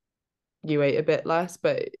because you ate a bit less,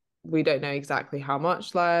 but we don't know exactly how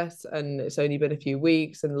much less, and it's only been a few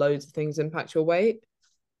weeks and loads of things impact your weight.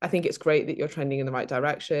 I think it's great that you're trending in the right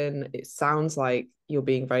direction. It sounds like you're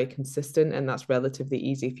being very consistent, and that's relatively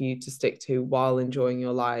easy for you to stick to while enjoying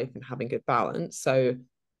your life and having good balance. So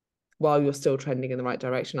while you're still trending in the right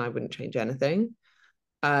direction, I wouldn't change anything.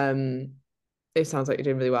 It sounds like you're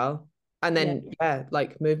doing really well. And then, yeah,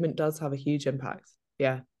 like movement does have a huge impact.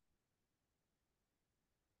 Yeah.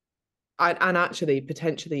 And actually,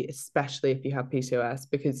 potentially, especially if you have PCOS,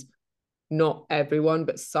 because not everyone,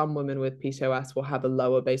 but some women with PCOS will have a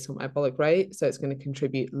lower basal metabolic rate. So it's going to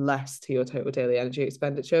contribute less to your total daily energy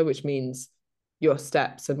expenditure, which means your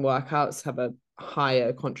steps and workouts have a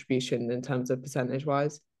higher contribution in terms of percentage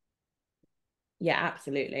wise. Yeah,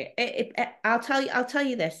 absolutely. I'll tell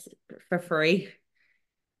you this for free.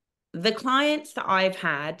 The clients that I've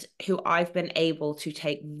had who I've been able to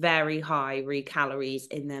take very high calories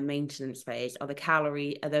in their maintenance phase are the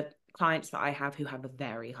clients that I have who have a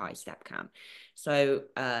very high step count. So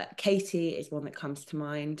Katie is one that comes to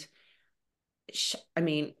mind.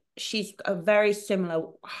 She's a very similar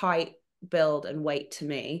height, build, and weight to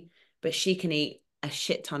me, but she can eat a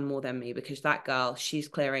shit ton more than me because that girl, she's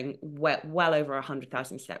clearing well over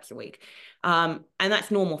 100,000 steps a week. And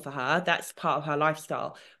that's normal for her. That's part of her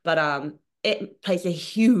lifestyle. But it plays a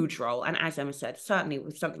huge role. And as Emma said, certainly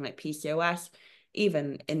with something like PCOS,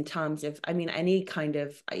 even in terms of, I mean, any kind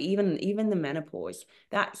of, even the menopause,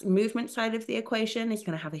 that movement side of the equation is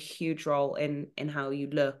going to have a huge role in how you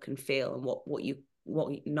look and feel and what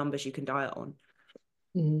numbers you can diet on.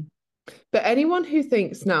 Mm-hmm. But anyone who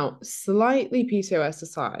thinks, now slightly PCOS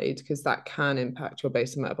aside, because that can impact your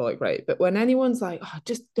basal metabolic rate, but when anyone's like, oh, I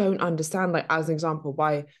just don't understand, like as an example,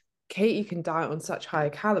 why Katie can diet on such higher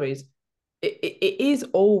calories, it is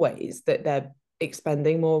always that they're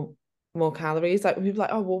expending more calories. Like people are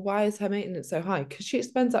like, oh, well, why is her maintenance so high? Because she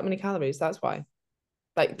expends that many calories. That's why.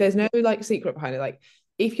 Like there's no like secret behind it. Like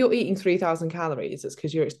if you're eating 3,000 calories, it's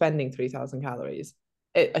because you're expending 3,000 calories,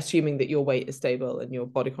 assuming that your weight is stable and your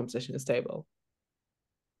body composition is stable.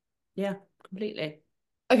 Yeah, completely.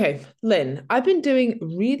 Okay, Lynn, I've been doing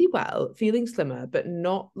really well, feeling slimmer, but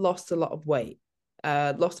not lost a lot of weight.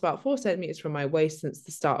 Lost about 4 centimeters from my waist since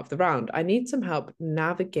the start of the round. I need some help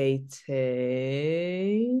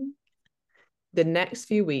navigating the next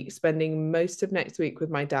few weeks, spending most of next week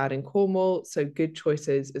with my dad in Cornwall. So good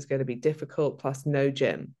choices is going to be difficult, plus no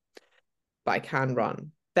gym, but I can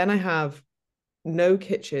run. Then I have no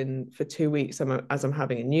kitchen for 2 weeks as I'm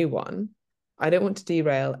having a new one. I don't want to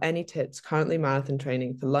derail. Any tips? Currently marathon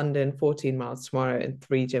training for London, 14 miles tomorrow and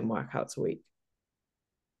 3 gym workouts a week.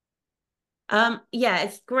 Yeah,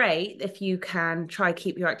 it's great if you can try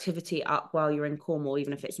keep your activity up while you're in Cornwall,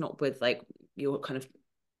 even if it's not with like your kind of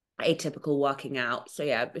atypical working out. So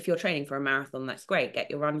yeah, if you're training for a marathon, that's great.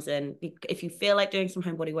 Get your runs in. If you feel like doing some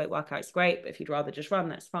home body weight workouts, great. But if you'd rather just run,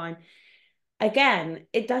 that's fine. Again,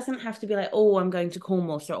 it doesn't have to be like, oh, I'm going to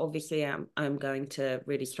Cornwall, so obviously I'm going to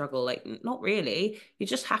really struggle. Like, not really. You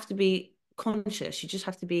just have to be conscious. You just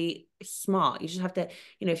have to be smart. You just have to,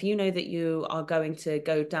 if you know that you are going to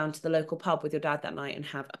go down to the local pub with your dad that night and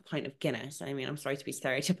have a pint of Guinness. I mean, I'm sorry to be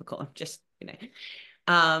stereotypical. I'm just, and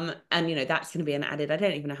that's going to be an added, I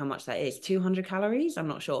don't even know how much that is, 200 calories, I'm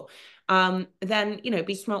not sure. Then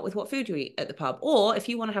be smart with what food you eat at the pub. Or if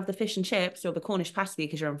you want to have the fish and chips or the Cornish pasty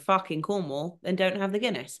because you're in fucking Cornwall, then don't have the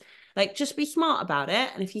Guinness. Like, just be smart about it,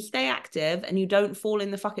 and if you stay active and you don't fall in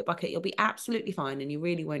the fuck it bucket, you'll be absolutely fine and you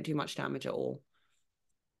really won't do much damage at all.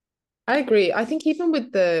 I agree. I think even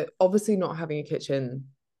with the obviously not having a kitchen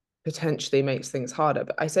potentially makes things harder,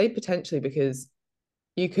 but I say potentially because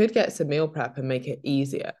you could get some meal prep and make it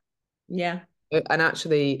easier. Yeah. And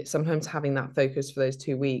actually, sometimes having that focus for those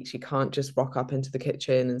 2 weeks, you can't just rock up into the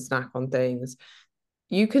kitchen and snack on things.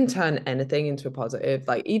 You can turn anything into a positive.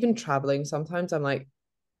 Like even traveling, sometimes I'm like,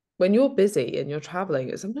 when you're busy and you're traveling,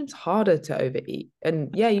 it's sometimes harder to overeat.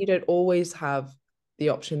 And yeah, you don't always have the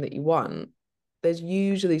option that you want. There's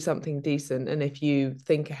usually something decent. And if you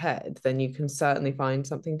think ahead, then you can certainly find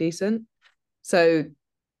something decent. So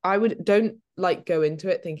don't like go into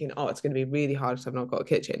it thinking, oh, it's going to be really hard because I've not got a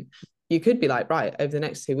kitchen. You could be like, right, over the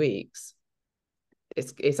next 2 weeks,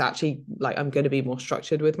 it's actually like I'm going to be more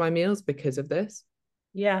structured with my meals because of this.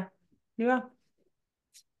 Yeah.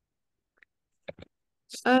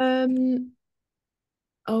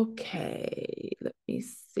 Okay, let me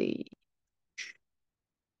see.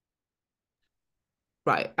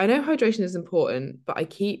 Right, I know hydration is important, but I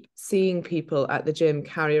keep seeing people at the gym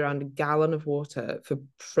carry around a gallon of water for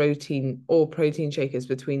protein shakers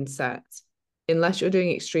between sets. Unless you're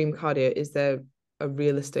doing extreme cardio, is there a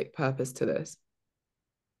realistic purpose to this?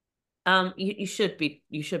 You should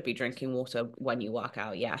be drinking water when you work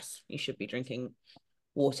out. Yes, you should be drinking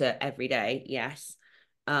water every day. Yes.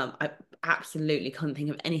 I absolutely can't think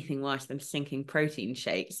of anything worse than sinking protein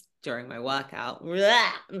shakes during my workout.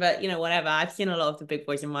 But whatever. I've seen a lot of the big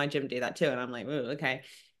boys in my gym do that too, and I'm like, okay,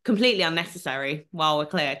 completely unnecessary. While we're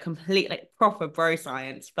clear, complete like proper bro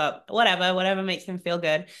science. But whatever makes them feel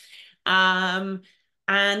good. And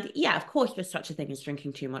yeah, of course, there's such a thing as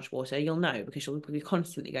drinking too much water. You'll know because you'll be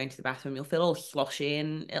constantly going to the bathroom. You'll feel all sloshy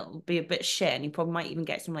and it'll be a bit shit. And you probably might even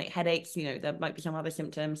get some like headaches. There might be some other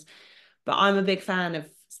symptoms. But I'm a big fan of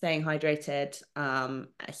staying hydrated,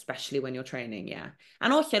 especially when you're training. Yeah.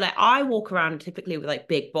 And also, like, I walk around typically with like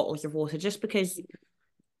big bottles of water just because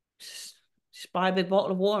just buy a big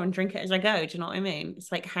bottle of water and drink it as I go. Do you know what I mean?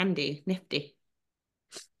 It's like handy, nifty.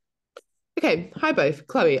 Okay, hi both.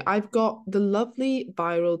 Chloe, I've got the lovely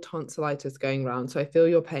viral tonsillitis going around, so I feel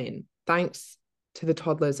your pain. Thanks to the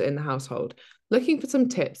toddlers in the household. Looking for some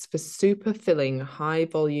tips for super filling, high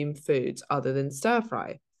volume foods other than stir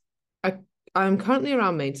fry. I'm currently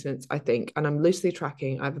around maintenance, I think, and I'm loosely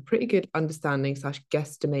tracking. I have a pretty good understanding /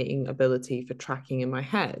 guesstimating ability for tracking in my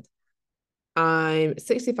head. I'm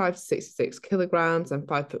 65 to 66 kilograms. I'm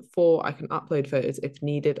 5'4". I can upload photos if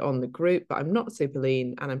needed on the group, but I'm not super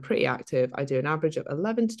lean and I'm pretty active. I do an average of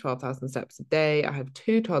 11 to 12,000 steps a day. I have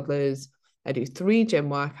 2 toddlers. I do 3 gym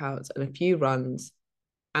workouts and a few runs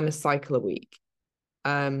and a cycle a week.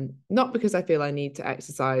 Not because I feel I need to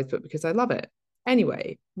exercise, but because I love it.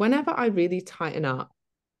 Anyway, whenever I really tighten up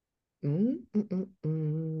to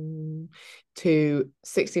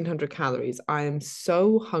 1,600 calories, I am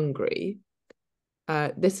so hungry.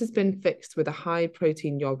 This has been fixed with a high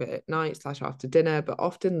protein yogurt at night / after dinner, but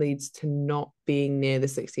often leads to not being near the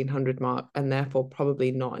 1,600 mark and therefore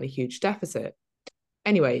probably not in a huge deficit.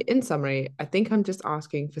 Anyway, in summary, I think I'm just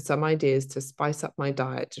asking for some ideas to spice up my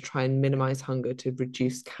diet to try and minimize hunger to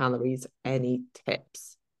reduce calories. Any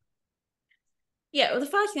tips? Yeah, well, the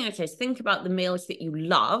first thing I'd say is think about the meals that you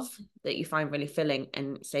love, that you find really filling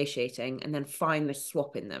and satiating, and then find the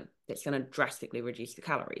swap in them that's going to drastically reduce the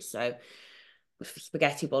calories. So for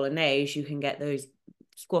spaghetti bolognese, you can get those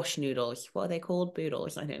squash noodles. What are they called?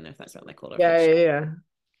 Boodles. I don't know if that's what they call it. Yeah.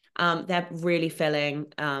 They're really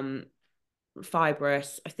filling,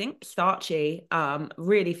 fibrous, I think starchy,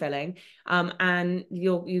 really filling. And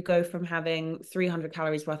you go from having 300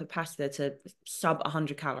 calories worth of pasta to sub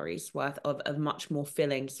 100 calories worth of a much more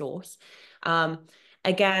filling sauce.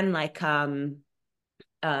 Again, like I do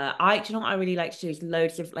you know what I really like to do is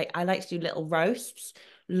loads of like I like to do little roasts,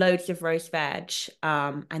 loads of roast veg,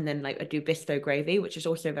 and then like I do bisto gravy, which is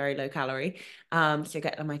also very low calorie. So I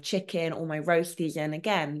get my chicken or my roasties in,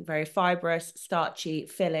 again, very fibrous, starchy,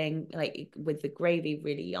 filling, like with the gravy,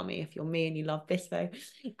 really yummy if you're me and you love bisto.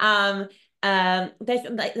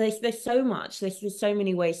 There's so much, there's so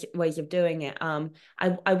many ways of doing it.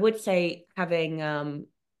 I would say having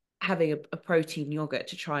a protein yogurt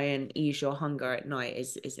to try and ease your hunger at night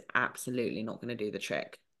is absolutely not going to do the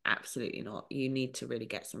trick. Absolutely not. You need to really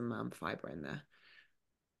get some fiber in there.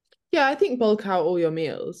 Yeah, I think bulk out all your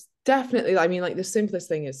meals. Definitely. I mean, like the simplest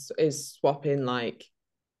thing is swapping like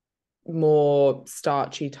more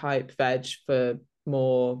starchy type veg for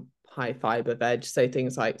more high fiber veg. So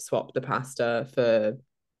things like swap the pasta for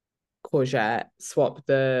courgette, swap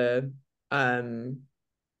the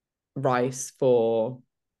rice for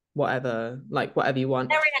whatever you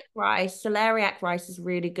want. Celeriac rice is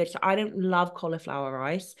really good. So I don't love cauliflower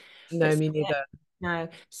rice. No, me neither. No,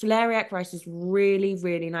 celeriac rice is really,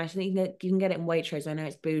 really nice. I think you can get it in Waitrose. I know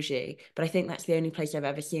it's bougie, but I think that's the only place I've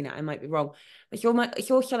ever seen it. I might be wrong. It's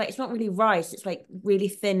also like, it's not really rice. It's like really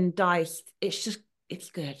thin diced. It's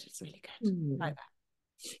good. It's really good. Like that.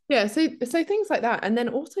 Yeah, so things like that. And then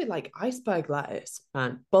also like iceberg lettuce,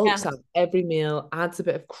 man, bulks up every meal, adds a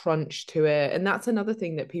bit of crunch to it. And that's another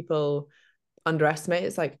thing that people underestimate.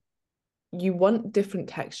 It's like you want different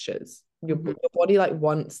textures. Your body like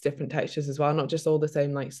wants different textures as well, not just all the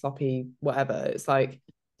same like sloppy whatever. It's like,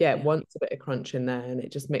 it wants a bit of crunch in there and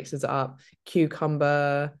it just mixes it up.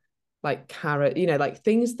 Cucumber, like carrot, like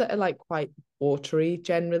things that are like quite watery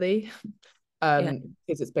generally.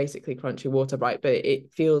 Because it's basically crunchy water, right? But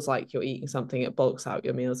it feels like you're eating something. It bulks out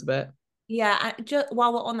your meals a bit. Yeah, just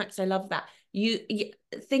while we're on that, because I love that. You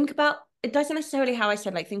think about it, doesn't necessarily how I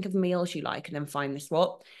said, like think of meals you like and then find the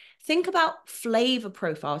swap. Think about flavor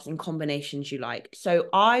profiles and combinations you like. So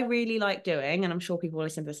I really like doing, and I'm sure people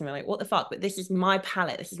listen to this and be like, what the fuck? But this is my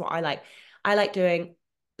palate. This is what I like. I like doing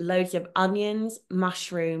loads of onions,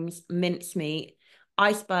 mushrooms, mincemeat,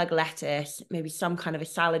 iceberg lettuce, maybe some kind of a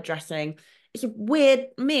salad dressing. It's a weird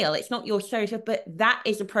meal. It's not your stereotype, but that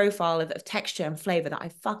is a profile of texture and flavor that I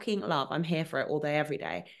fucking love. I'm here for it all day, every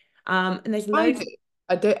day. And there's loads.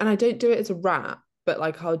 I don't do it as a wrap, but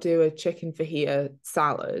like I'll do a chicken fajita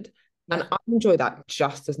salad, and I enjoy that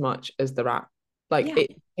just as much as the wrap. Like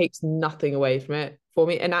it takes nothing away from it for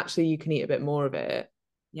me, and actually you can eat a bit more of it.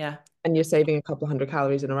 Yeah, and you're saving a couple of 100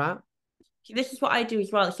 calories in a wrap. This is what I do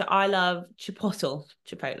as well. So I love Chipotle.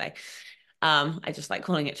 I just like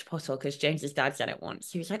calling it Chipotle because James's dad said it once.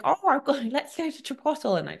 He was like, "Oh, let's go to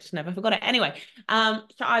Chipotle," and I just never forgot it. Anyway, so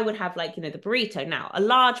I would have like the burrito. Now, a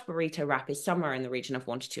large burrito wrap is somewhere in the region of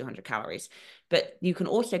 100 to 200 calories, but you can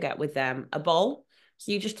also get with them a bowl.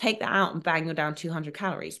 So you just take that out and bang, you're down 200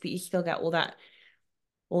 calories, but you still get all that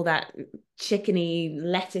chickeny,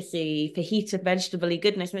 lettucey, fajita, vegetable-y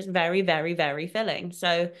goodness, and it's very, very, very filling.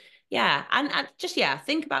 So yeah, and just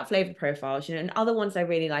think about flavor profiles. And other ones I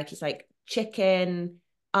really like is like chicken,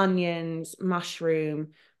 onions, mushroom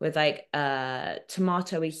with like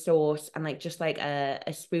tomatoey sauce and like just like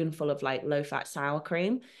a spoonful of like low-fat sour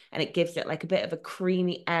cream, and it gives it like a bit of a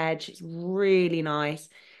creamy edge. It's really nice.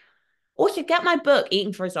 Also, get my book,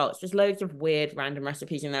 Eating for Results. There's loads of weird random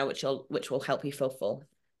recipes in there which will help you feel full.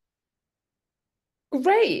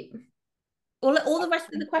 Great. all the rest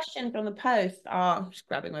of the questions on the post are just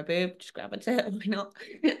grabbing my boob, just grab a tit, why not?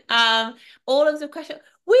 All of the questions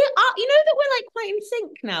we are, you know that we're like quite in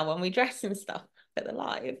sync now when we dress and stuff for the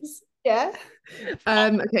lives. Yeah.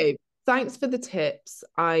 Okay. Thanks for the tips.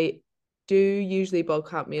 I do usually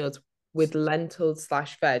bulk out meals with lentils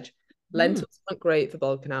slash veg. Lentils aren't great for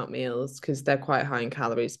bulking out meals because they're quite high in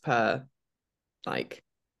calories per like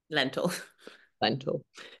lentil.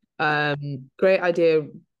 Great idea.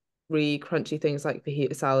 Crunchy things like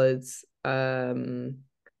fajita salads. Can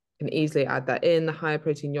easily add that in. The higher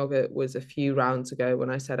protein yogurt was a few rounds ago when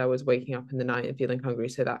I said I was waking up in the night and feeling hungry,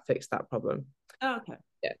 so that fixed that problem. Oh, okay.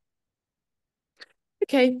 Yeah.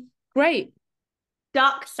 Okay, great.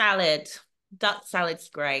 Duck salad. Duck salad's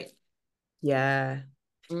great. Yeah.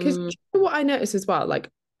 Because you know what I notice as well, like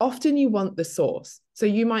often you want the sauce. So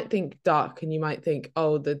you might think duck and you might think,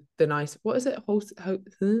 oh, the nice, what is it?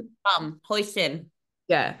 Hoisin.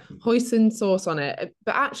 Yeah, hoisin sauce on it.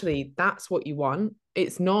 But actually, that's what you want.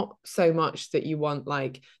 It's not so much that you want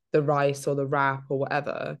like the rice or the wrap or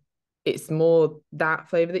whatever. It's more that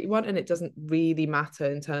flavor that you want, and it doesn't really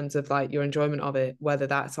matter in terms of like your enjoyment of it, whether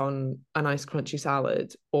that's on a nice crunchy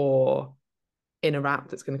salad or in a wrap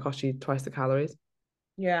that's going to cost you twice the calories.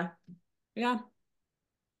 Yeah.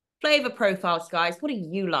 Flavor profiles, guys. What do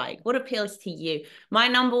you like? What appeals to you? My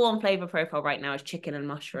number one flavor profile right now is chicken and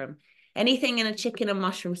mushroom. Anything in a chicken and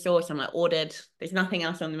mushroom sauce, I'm like, ordered. There's nothing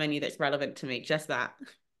else on the menu that's relevant to me, just that.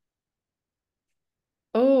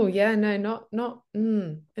 Oh yeah, no, not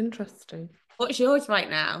interesting. What's yours right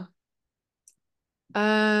now?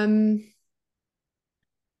 I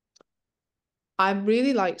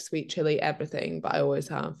really like sweet chili everything, but I always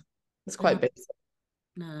have. It's quite basic.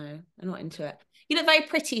 No, I'm not into it. You look very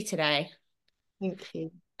pretty today. Thank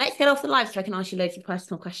you. Let's get off the live so I can ask you loads of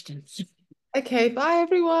personal questions. Okay, bye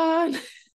everyone.